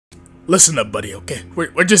Listen up, buddy, okay?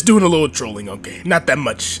 We're just doing a little trolling, okay? Not that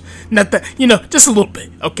much. Not that, you know, just a little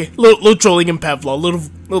bit, okay? Little trolling in Pavlov,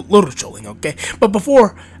 little trolling, okay? But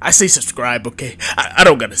before I say subscribe, okay? I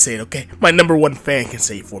don't gotta say it, okay? My #1 fan can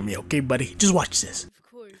say it for me, okay, buddy? Just watch this.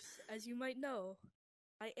 Of course, as you might know,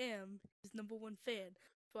 I am his #1 fan,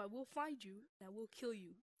 so I will find you and I will kill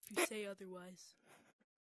you if you say otherwise.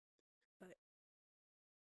 But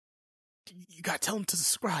you gotta tell him to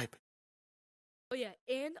subscribe. oh yeah,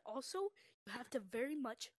 and also you have to very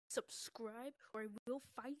much subscribe, or I will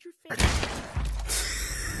find your fan.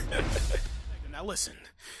 Now listen,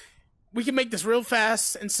 we can make this real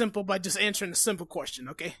fast and simple by just answering a simple question,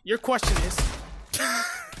 okay? Your question is...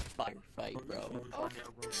 Fight, bro.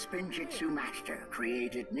 Spinjitzu Master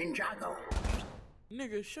created Ninjago.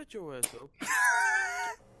 Nigga, shut your ass up.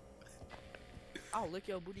 I'll lick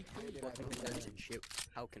your booty clean. Shit.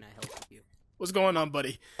 How can I help you? What's going on,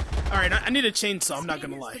 buddy? Alright, I need a chainsaw, I'm not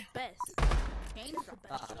gonna lie.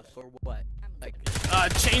 For what? Like,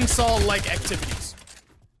 chainsaw-like activities.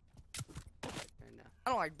 I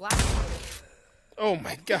don't like black. Oh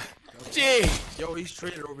my god. Gee. Yo, he's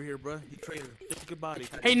traitor over here, bro. He traitor. Just a good body.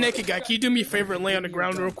 Hey, naked guy, can you do me a favor and lay on the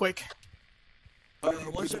ground real quick?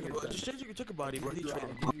 1 second, bro. Just change your body, bro. He traitor.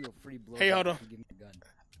 Hey, hold on.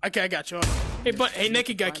 Okay, I got you. Hey,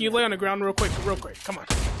 naked guy, can you lay on the ground real quick? Real quick, come on.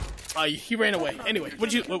 He ran away. Anyway,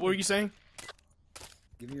 what were you saying?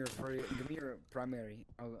 Give me your primary.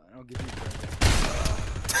 I'll give you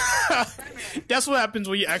That's what happens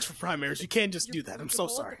when you ask for primaries. You can't just do that. I'm so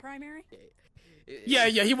sorry. Primary? Yeah,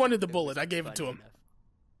 he wanted the bullet. I gave it to him.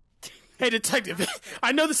 Hey, detective.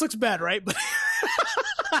 I know this looks bad, right? But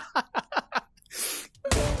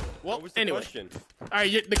well, anyway. All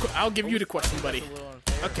right, I'll give you the question, buddy.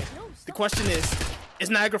 Okay. The question is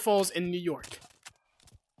Niagara Falls in New York?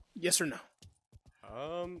 Yes or no?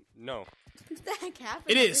 No.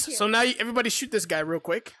 It is. So now everybody shoot this guy real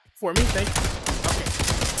quick for me. Thank you.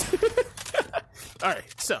 Okay. All right.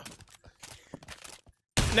 So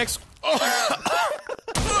next. Oh.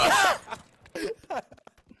 I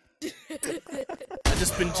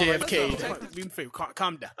just been JFK'd.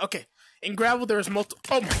 Calm down. Okay. In gravel, there is multiple.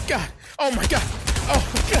 Oh my god. Oh my god. Oh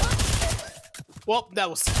my god. Well, that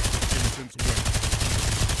was.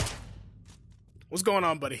 What's going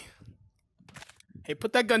on, buddy? Hey,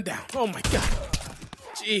 put that gun down. Oh my god.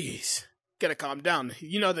 Jeez. Gotta calm down.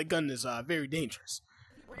 You know that gun is very dangerous.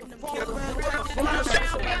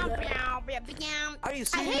 Are you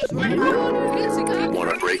serious?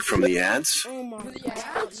 Want a break from the ads? Yes, I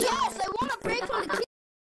want a break from the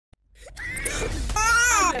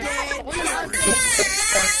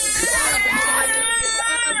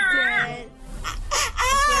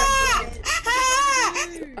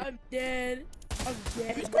I'm dead.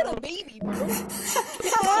 He's got a baby, bro. He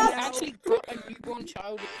actually got a newborn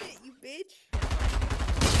child. You bitch.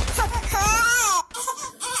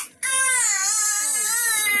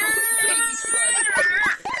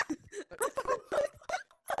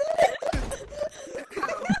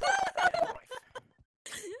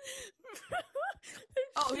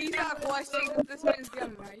 Oh, he's not questioning that this man's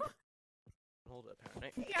gun, right? Hold up,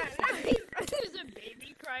 right? Yeah, there's a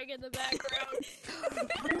baby crying in the background. Who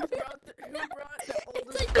brought the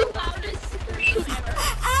It's like the loudest scream ever.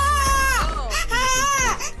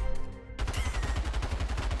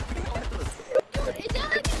 Is that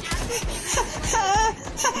like an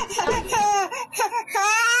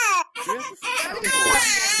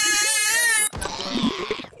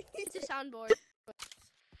It's a soundboard.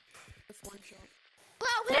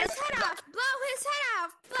 Blow his head off! Blow his head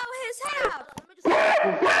off! Blow his head off!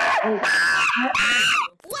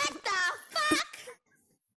 What the fuck?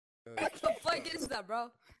 What the fuck is that, bro?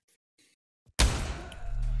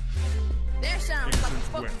 There sounds like a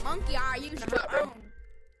fucking monkey I used to own.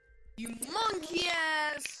 You monkey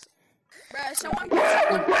ass! Bruh, someone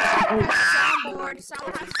soundboard.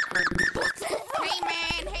 Hey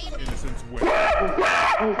man.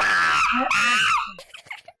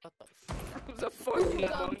 Who's a fucking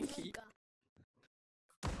monkey?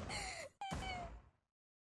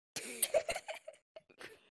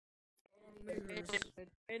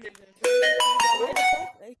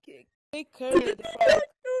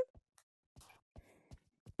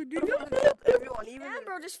 That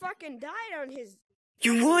bro just fucking died on his.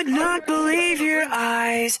 You would not believe your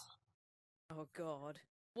eyes. Oh god.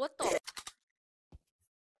 What the?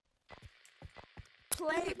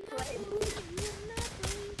 Play.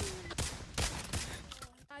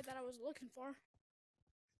 I that I was looking for.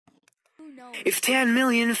 Who knows? If 10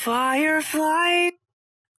 million fireflies.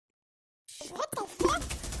 What the fuck?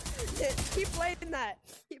 Keep playing that.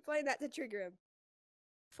 Keep playing that to trigger him.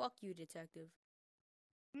 Fuck you, detective.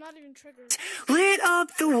 I'm not even triggered. lit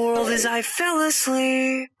up the world as I fell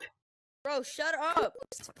asleep. Bro, shut up.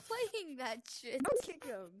 Who's playing that shit? Don't kick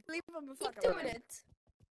him. Leave him the fuck Keep doing it.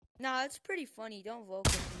 Nah, it's pretty funny. Don't vote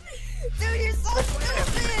for me. Dude, you're so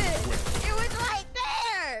stupid! It was right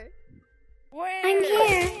there! Where? I'm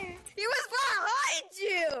here. He was behind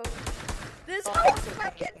you! This whole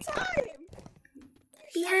fucking time.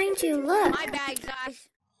 Behind you, look. My bad, guys.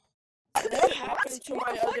 What happened to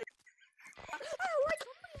my other?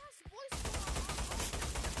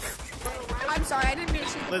 I'm sorry, I didn't mean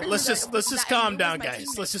to. Let's just calm down, guys.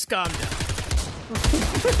 Let's just calm down.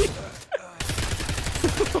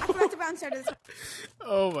 I forgot to bounce out of this.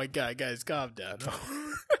 Oh my god, guys, calm down.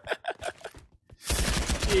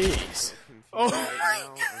 Jeez. Oh.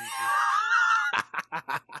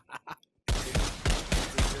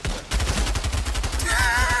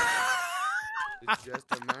 It's just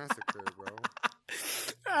a massacre, bro.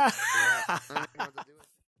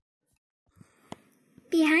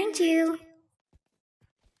 Behind you.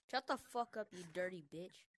 Shut the fuck up, you dirty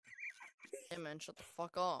bitch. Hey man, shut the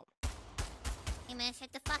fuck up. Hey man,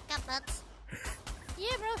 shut the fuck up, Bugs.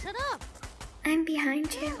 Yeah, bro, shut up. I'm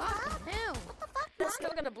behind you. Ew. What the fuck, It's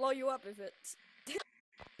still gonna blow you up if it's.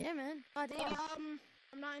 Yeah, man. God damn.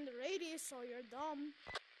 I'm not in the radius, so you're dumb.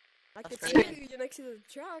 I could That's see fine. you next to the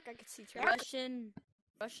truck. I could see truck.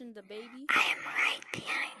 Russian the baby. I am right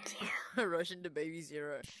behind you. Russian the baby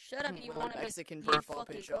zero. Shut up, you want Mexican You profile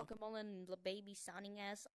fucking picture. guacamole the baby sounding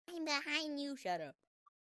ass. I'm behind you. Shut up.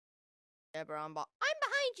 Yeah, bro, I'm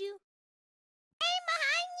behind you. I'm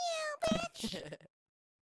behind you, bitch.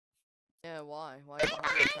 Yeah, why? Why? I'm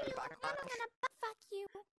behind you. I'm gonna fuck you.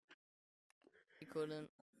 You couldn't.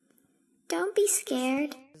 Don't be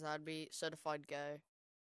scared. Cause I'd be certified gay.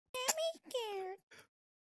 I'm scared.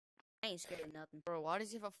 I ain't scared of nothing. Bro, why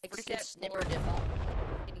does he have a freaking Except snipper for- dip on?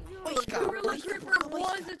 Wait, Gorilla Stripper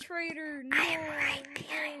was a traitor. No. I am right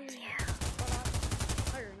behind you.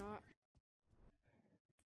 Or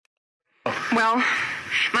not. Well,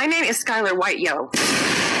 my name is Skylar White, yo.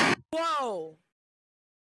 Whoa!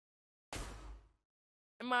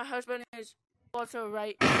 And my husband is also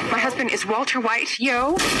right. My husband is Walter White,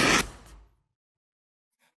 yo.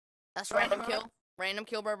 That's random kill. Random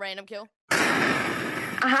kill, bro. Random kill.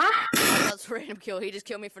 Uh-huh. That's random kill. He just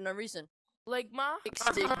killed me for no reason. Like ma? Big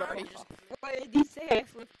stick, bro. He just... What did he say? I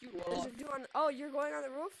flipped you off. Oh, you're going on the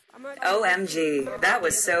roof? I'm not OMG, that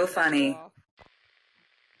was so funny.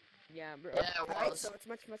 Yeah, bro. Yeah, it Right, was. so it's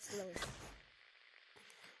much slower.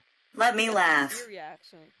 Let me laugh. Your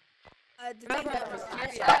reaction.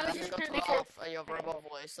 Your verbal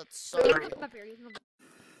voice. That's so real.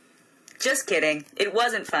 Just kidding. It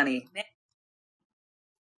wasn't funny.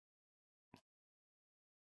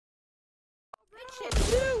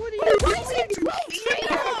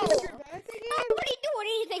 Nobody doing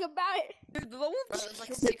anything about it. Dude, bro, there's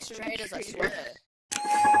like 6 traitors, I swear.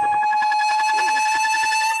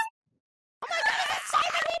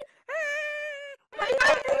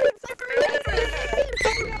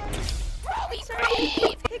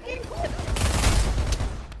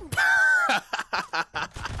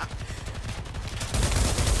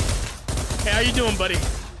 Hey, how you doing, buddy?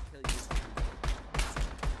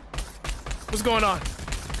 What's going on?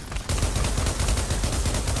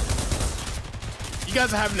 You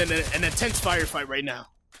guys are having an intense firefight right now.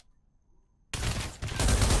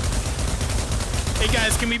 Hey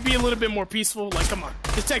guys, can we be a little bit more peaceful? Like, come on.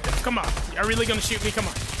 Detective, come on. Are you really gonna shoot me? Come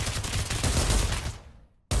on.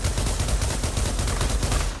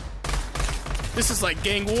 This is like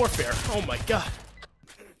gang warfare. Oh my god.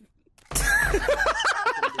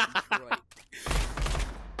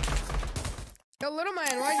 Yo, little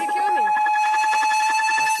man, why'd you kill me?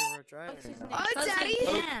 Oh, Daddy.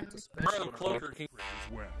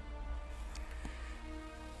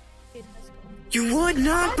 You would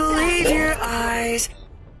not believe your eyes.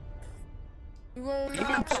 You won't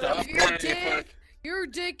your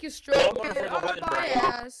dick is straight up my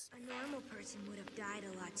ass. A normal person would have died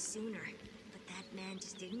a lot sooner, but that man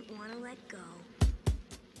just didn't want to let go.